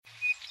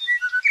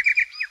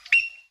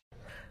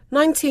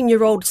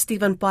19-year-old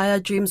Stephen Bayer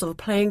dreams of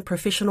playing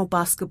professional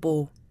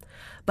basketball,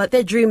 but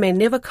that dream may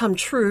never come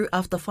true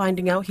after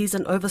finding out he's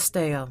an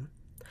overstayer.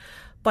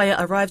 Bayer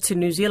arrived to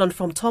New Zealand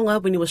from Tonga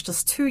when he was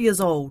just 2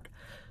 years old.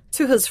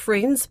 To his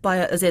friends,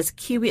 Bayer is as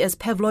Kiwi as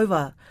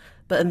Pavlova,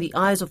 but in the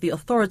eyes of the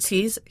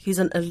authorities, he's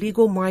an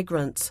illegal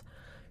migrant.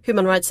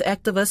 Human rights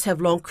activists have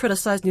long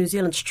criticised New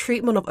Zealand's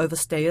treatment of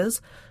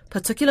overstayers,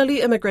 particularly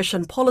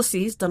immigration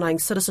policies denying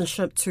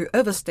citizenship to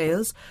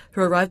overstayers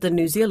who arrived in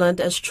New Zealand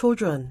as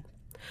children.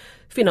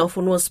 Whina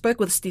Whenua spoke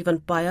with Stephen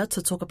Bayer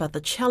to talk about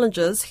the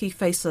challenges he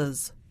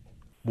faces.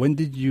 When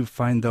did you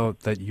find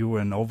out that you were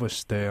an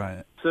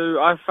overstayer? So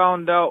I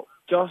found out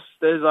just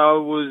as I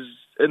was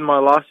in my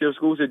last year of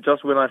school, so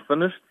just when I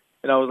finished.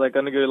 And I was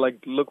going to go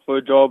look for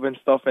a job and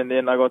stuff, and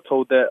then I got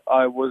told that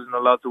I wasn't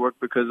allowed to work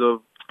because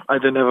of I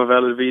didn't have a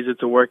valid visa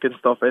to work and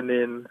stuff. And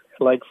then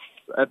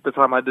at the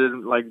time I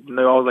didn't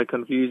know, I was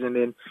confused, and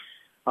then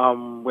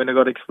when it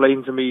got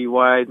explained to me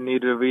why I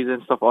needed a visa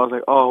and stuff, I was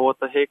like, oh, what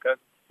the heck?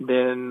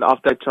 Then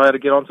after I tried to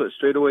get onto it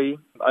straight away,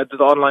 I did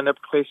the online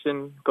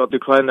application, got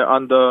declined it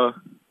under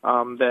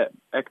that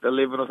Act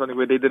 11 or something,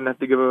 where they didn't have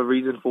to give a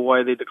reason for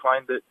why they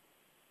declined it.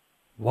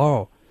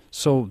 Wow.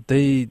 So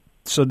they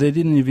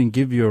didn't even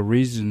give you a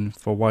reason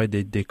for why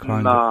they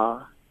declined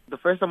it? The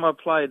first time I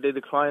applied, they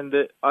declined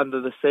it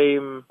under the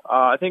same,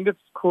 I think it's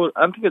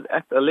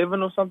Act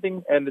 11 or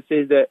something, and it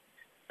says that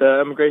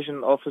the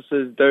immigration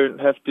officers don't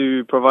have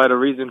to provide a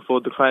reason for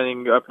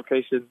declining your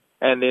application.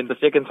 And then the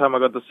second time I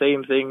got the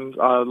same thing,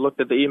 I looked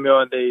at the email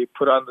and they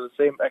put it under the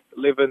same Act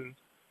 11,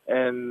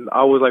 and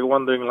I was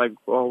wondering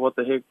oh, what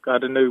the heck? I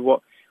didn't know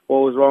what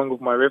was wrong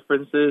with my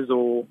references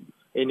or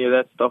any of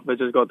that stuff. It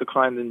just got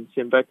declined and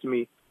sent back to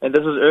me. And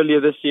this was earlier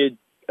this year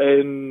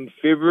in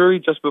February,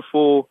 just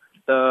before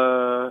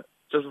the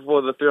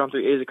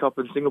 300 Asia Cup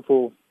in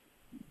Singapore.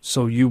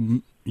 So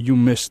you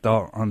missed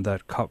out on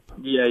that cup?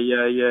 Yeah,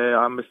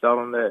 I missed out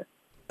on that.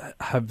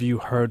 Have you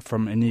heard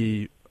from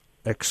any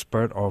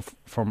expert or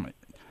from,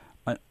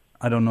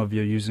 I don't know if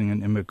you're using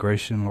an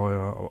immigration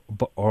lawyer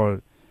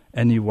or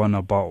anyone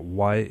about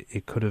why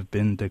it could have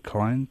been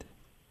declined?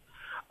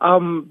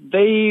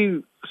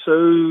 The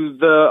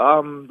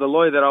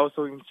lawyer that I was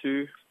talking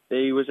to,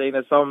 they were saying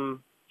that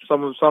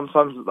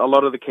sometimes a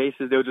lot of the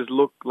cases they'll just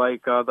look the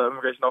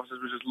immigration officers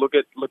will just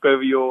look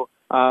over your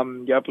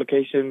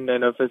application,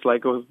 and if it's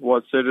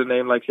what certain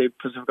name, say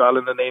Pacific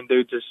Islander name,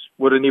 they just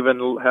wouldn't even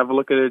have a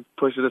look at it,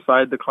 push it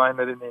aside, decline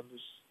it, and then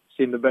just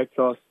send it back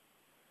to us.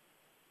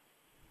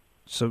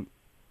 So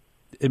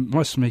it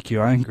must make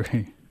you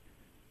angry.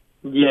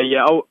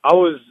 Yeah. I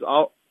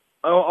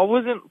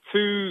wasn't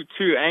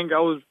too angry.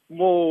 I was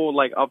more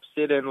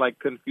upset and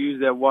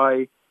confused at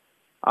why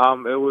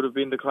it would have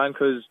been declined,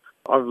 because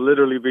I've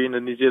literally been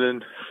in New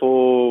Zealand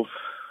for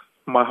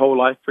my whole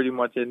life pretty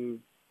much, and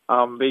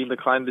being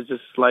declined is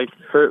just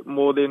hurt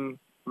more than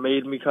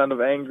made me kind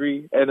of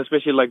angry, and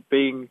especially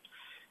being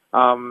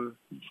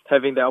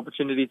having the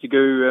opportunity to go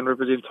and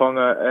represent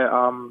Tonga at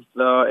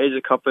the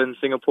Asia Cup in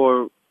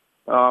Singapore. It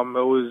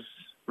was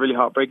really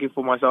heartbreaking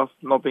for myself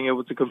not being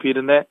able to compete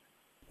in that.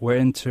 We're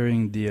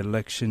entering the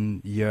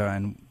election year,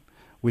 and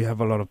we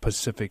have a lot of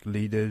Pacific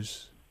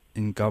leaders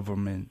in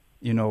government.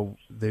 You know,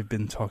 they've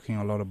been talking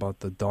a lot about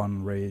the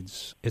dawn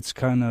raids. It's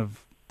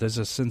there's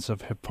a sense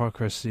of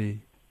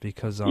hypocrisy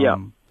because,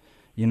 when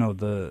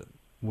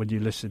you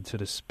listen to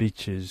the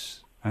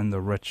speeches and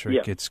the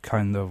rhetoric, it's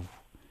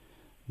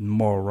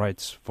more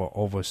rights for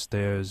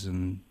overstayers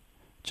and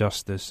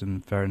justice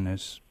and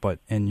fairness. But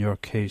in your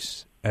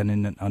case, and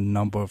in a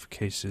number of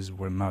cases,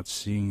 we're not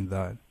seeing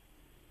that.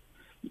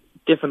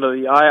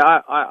 Definitely,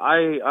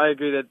 I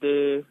agree that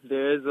there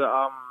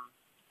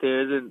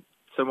isn't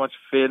so much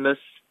fairness.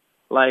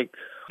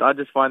 I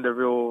just find it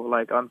real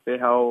unfair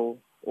how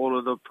all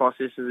of the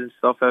processes and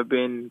stuff have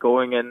been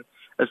going, and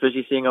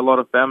especially seeing a lot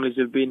of families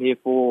who've been here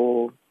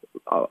for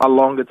a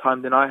longer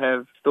time than I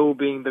have still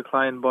being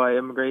declined by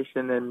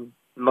immigration, and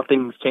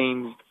nothing's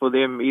changed for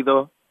them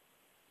either.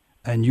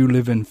 And you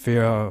live in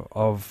fear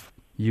of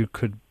you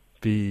could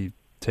be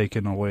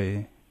taken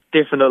away?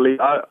 Definitely.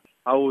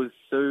 I was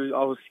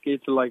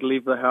scared to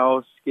leave the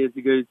house, scared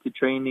to go to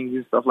trainings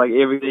and stuff.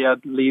 Every day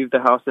I'd leave the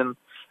house and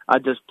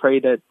I'd just pray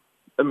that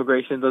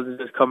immigration doesn't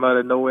just come out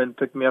of nowhere and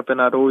pick me up,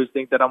 and I'd always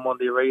think that I'm on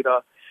their radar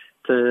as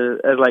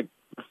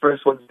the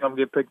first one to come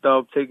get picked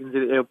up, taken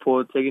to the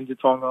airport, taken to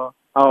Tonga.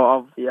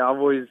 I've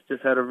always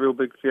just had a real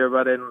big fear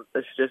about it, and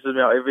it stresses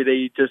me out every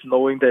day just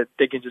knowing that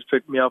they can just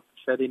pick me up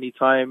at any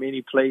time,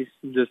 any place,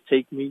 and just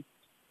take me.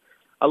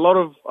 A lot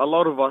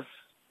of us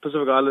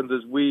Pacific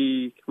Islanders,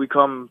 we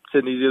come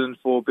to New Zealand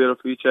for a better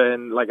future,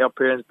 and our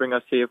parents bring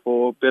us here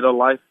for a better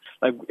life.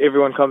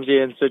 Everyone comes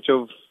here in search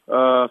of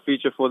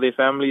future for their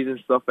families and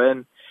stuff,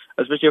 and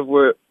especially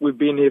if we've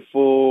been here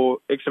for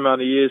X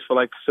amount of years,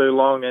 for so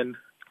long, and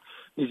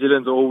New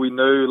Zealand's all we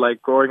know,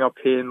 growing up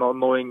here, not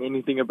knowing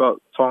anything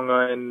about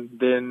Tonga, and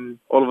then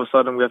all of a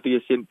sudden we have to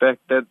get sent back.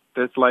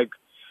 That's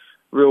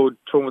real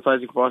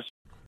traumatizing for us.